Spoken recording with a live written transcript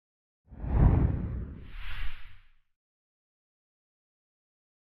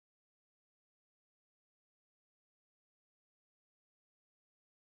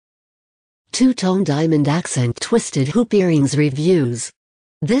Two-tone diamond accent twisted hoop earrings reviews.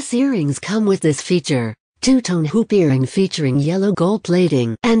 This earrings come with this feature. Two-tone hoop earring featuring yellow gold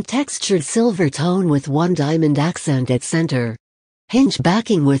plating and textured silver tone with one diamond accent at center. Hinge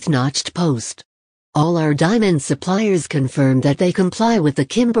backing with notched post. All our diamond suppliers confirm that they comply with the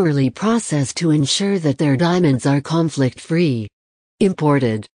Kimberley process to ensure that their diamonds are conflict-free.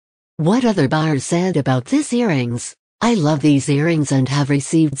 Imported. What other buyers said about this earrings? I love these earrings and have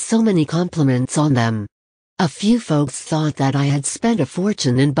received so many compliments on them. A few folks thought that I had spent a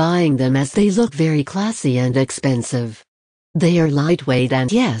fortune in buying them as they look very classy and expensive. They are lightweight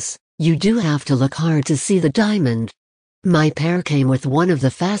and yes, you do have to look hard to see the diamond. My pair came with one of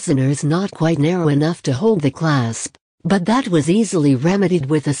the fasteners not quite narrow enough to hold the clasp, but that was easily remedied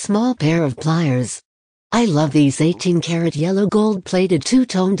with a small pair of pliers. I love these 18-karat yellow gold-plated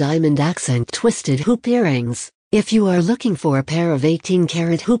two-tone diamond accent twisted hoop earrings. If you are looking for a pair of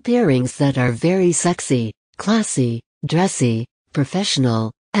 18-karat hoop earrings that are very sexy, classy, dressy,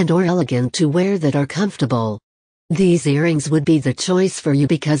 professional, and/or elegant to wear that are comfortable, these earrings would be the choice for you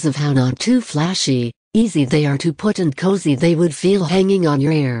because of how not too flashy, easy they are to put and cozy they would feel hanging on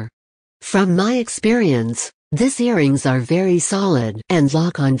your ear. From my experience, these earrings are very solid and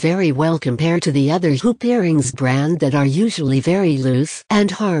lock on very well compared to the other hoop earrings brand that are usually very loose and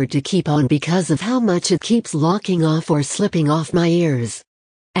hard to keep on because of how much it keeps locking off or slipping off my ears.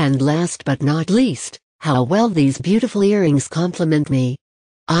 And last but not least, how well these beautiful earrings complement me.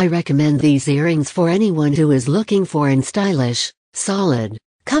 I recommend these earrings for anyone who is looking for a stylish, solid,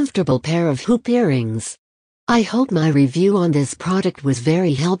 comfortable pair of hoop earrings. I hope my review on this product was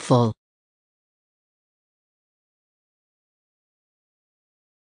very helpful.